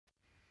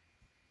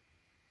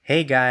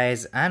Hey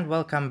guys, and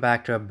welcome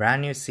back to a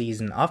brand new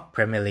season of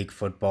Premier League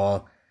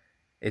football.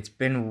 It's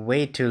been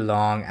way too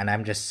long, and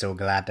I'm just so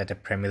glad that the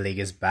Premier League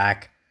is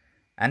back.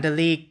 And the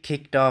league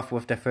kicked off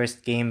with the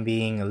first game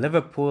being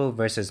Liverpool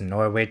versus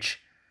Norwich.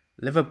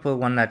 Liverpool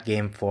won that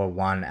game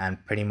 4-1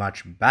 and pretty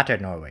much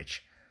battered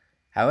Norwich.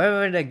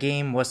 However, the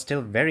game was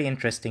still very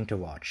interesting to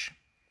watch.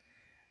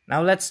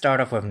 Now let's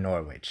start off with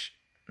Norwich.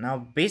 Now,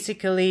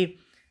 basically,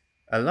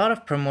 a lot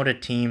of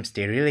promoted teams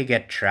they really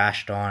get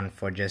trashed on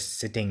for just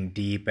sitting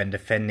deep and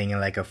defending in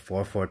like a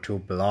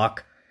 4-4-2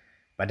 block.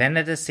 But then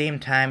at the same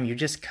time, you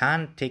just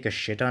can't take a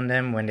shit on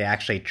them when they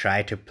actually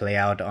try to play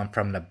out on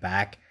from the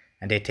back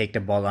and they take the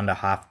ball on the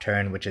half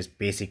turn, which is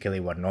basically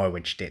what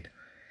Norwich did.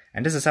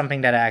 And this is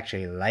something that I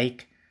actually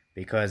like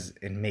because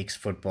it makes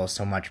football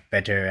so much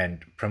better,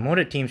 and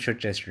promoted teams should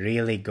just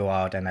really go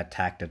out and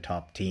attack the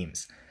top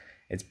teams.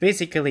 It's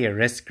basically a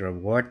risk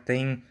reward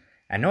thing,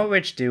 and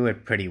Norwich do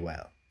it pretty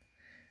well.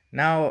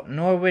 Now,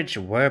 Norwich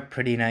were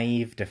pretty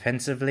naive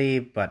defensively,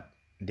 but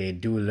they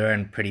do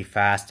learn pretty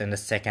fast in the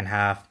second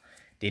half.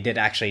 They did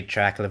actually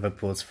track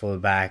Liverpool's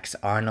fullbacks,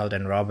 Arnold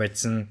and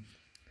Robertson.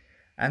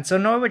 And so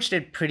Norwich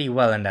did pretty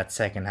well in that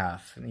second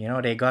half.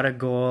 They got a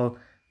goal,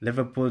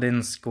 Liverpool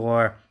didn't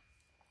score.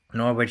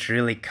 Norwich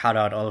really cut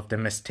out all of the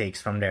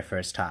mistakes from their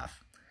first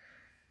half.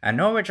 And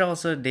Norwich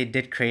also, they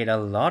did create a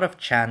lot of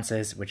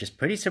chances, which is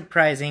pretty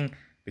surprising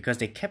because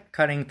they kept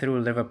cutting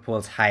through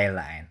Liverpool's high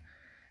line.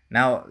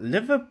 Now,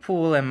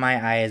 Liverpool, in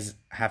my eyes,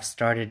 have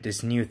started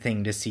this new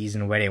thing this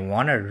season where they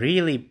want to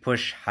really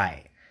push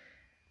high.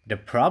 The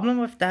problem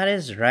with that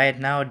is right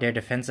now their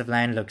defensive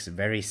line looks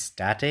very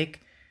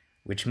static,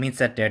 which means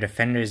that their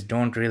defenders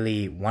don't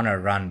really want to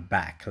run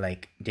back.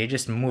 Like, they're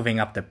just moving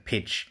up the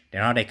pitch.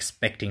 They're not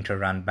expecting to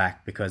run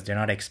back because they're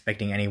not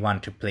expecting anyone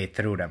to play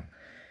through them.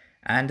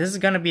 And this is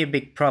going to be a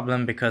big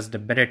problem because the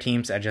better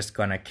teams are just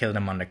going to kill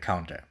them on the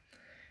counter.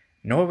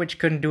 Norwich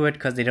couldn't do it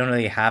because they don't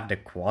really have the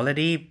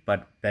quality,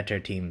 but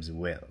better teams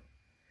will.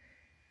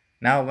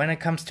 Now, when it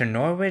comes to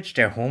Norwich,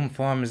 their home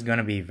form is going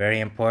to be very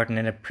important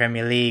in the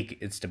Premier League.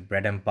 It's the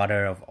bread and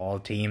butter of all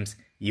teams.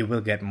 You will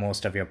get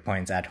most of your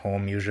points at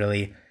home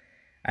usually.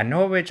 And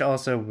Norwich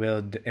also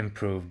will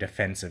improve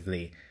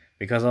defensively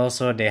because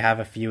also they have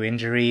a few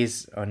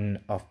injuries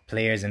of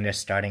players in their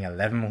starting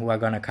 11 who are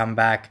going to come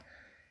back.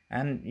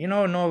 And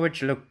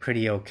Norwich look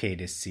pretty okay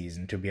this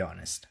season, to be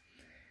honest.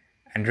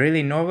 And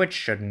really, Norwich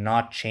should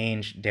not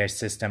change their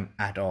system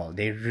at all.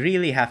 They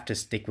really have to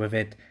stick with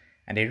it,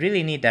 and they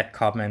really need that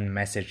common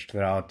message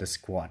throughout the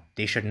squad.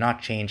 They should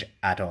not change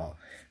at all,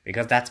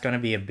 because that's going to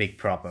be a big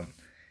problem.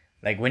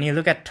 Like, when you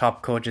look at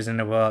top coaches in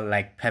the world,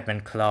 like Pep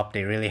and Klopp,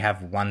 they really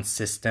have one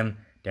system.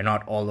 They're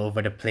not all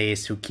over the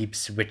place who keep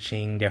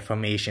switching their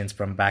formations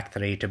from back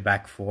three to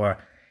back four.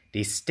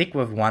 They stick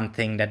with one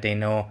thing that they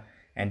know,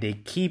 and they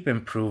keep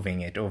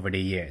improving it over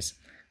the years.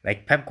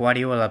 Like, Pep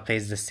Guardiola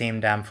plays the same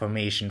damn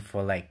formation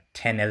for like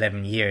 10,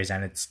 11 years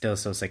and it's still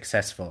so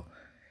successful.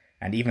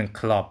 And even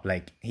Klopp,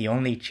 like, he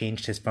only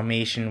changed his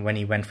formation when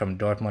he went from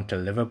Dortmund to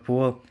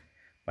Liverpool.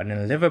 But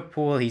in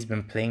Liverpool, he's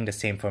been playing the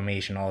same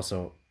formation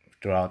also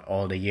throughout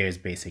all the years,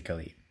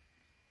 basically.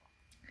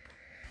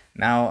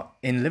 Now,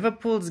 in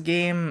Liverpool's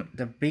game,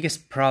 the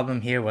biggest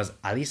problem here was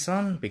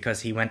Alisson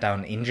because he went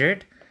down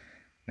injured.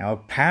 Now,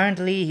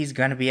 apparently, he's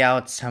going to be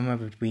out somewhere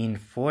between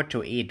 4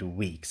 to 8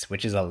 weeks,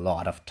 which is a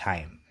lot of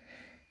time.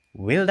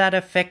 Will that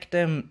affect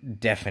them?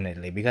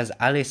 Definitely, because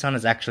Alisson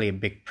is actually a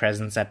big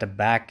presence at the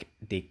back.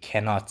 They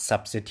cannot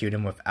substitute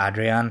him with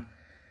Adrian.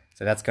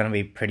 So that's going to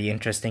be pretty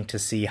interesting to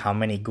see how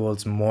many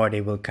goals more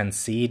they will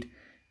concede,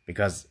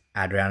 because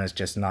Adrian is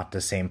just not the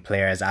same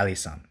player as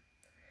Alisson.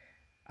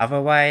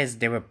 Otherwise,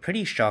 they were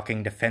pretty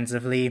shocking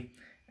defensively,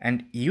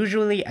 and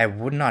usually I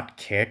would not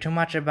care too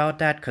much about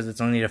that because it's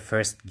only the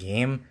first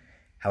game.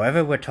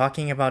 However, we're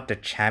talking about the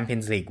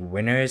Champions League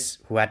winners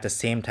who at the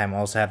same time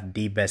also have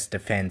the best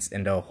defense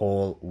in the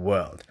whole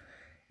world.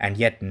 And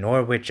yet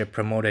Norwich, a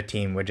promoted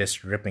team, were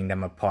just ripping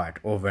them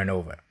apart over and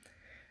over.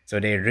 So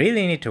they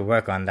really need to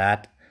work on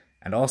that.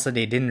 And also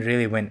they didn't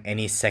really win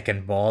any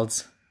second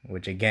balls,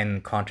 which again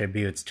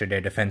contributes to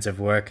their defensive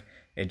work.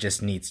 It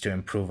just needs to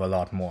improve a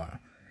lot more.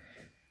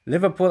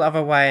 Liverpool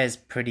otherwise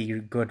pretty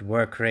good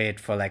work rate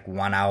for like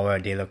 1 hour.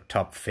 They look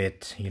top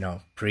fit.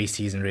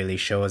 Preseason really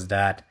shows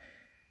that.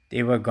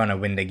 They were gonna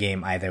win the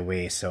game either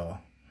way, so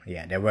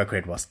yeah, their work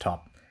rate was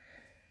top.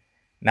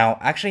 Now,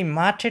 actually,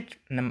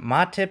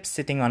 Matip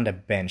sitting on the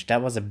bench,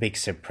 that was a big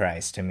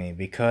surprise to me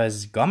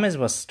because Gomez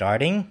was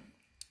starting,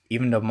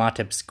 even though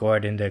Matip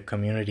scored in the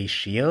Community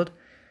Shield.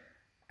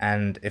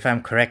 And if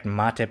I'm correct,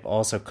 Matip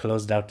also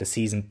closed out the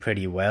season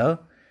pretty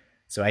well.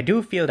 So I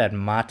do feel that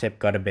Matip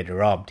got a bit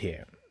robbed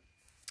here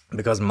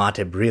because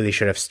Matip really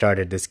should have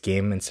started this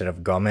game instead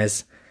of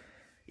Gomez.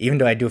 Even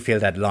though I do feel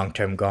that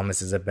long-term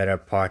Gomez is a better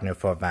partner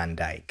for Van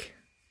Dijk.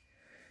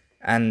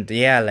 And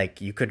yeah, like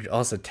you could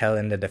also tell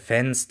in the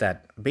defense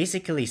that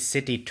basically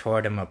City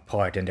tore them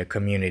apart in the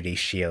Community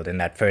Shield in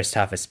that first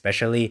half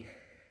especially.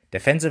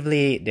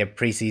 Defensively, their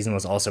preseason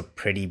was also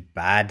pretty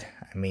bad.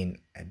 I mean,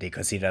 they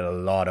conceded a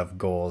lot of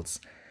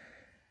goals.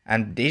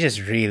 And they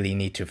just really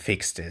need to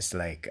fix this.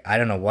 Like, I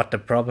don't know what the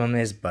problem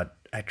is, but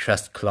I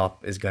trust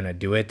Klopp is gonna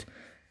do it.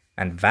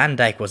 And Van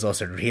Dijk was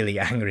also really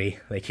angry.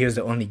 Like, he was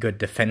the only good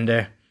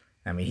defender.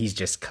 I mean, he's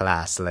just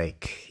class.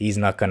 Like, he's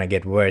not gonna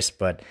get worse,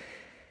 but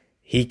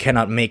he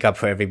cannot make up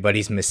for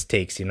everybody's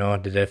mistakes, you know?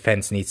 The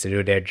defense needs to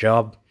do their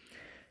job.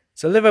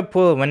 So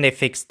Liverpool, when they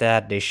fix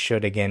that, they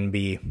should again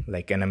be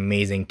like an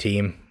amazing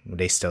team.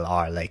 They still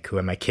are. Like, who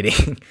am I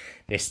kidding?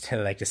 They're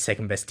still like the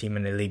second best team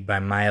in the league by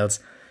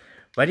miles.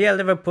 But yeah,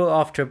 Liverpool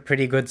off to a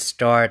pretty good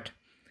start.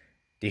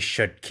 They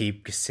should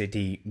keep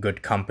City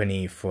good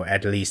company for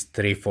at least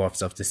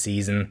 3/4 of the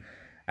season.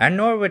 And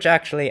Norwich,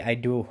 actually, I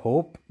do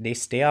hope they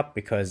stay up,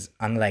 because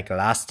unlike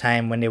last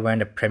time when they were in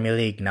the Premier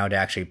League, now they're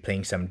actually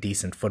playing some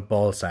decent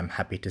football, so I'm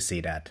happy to see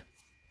that.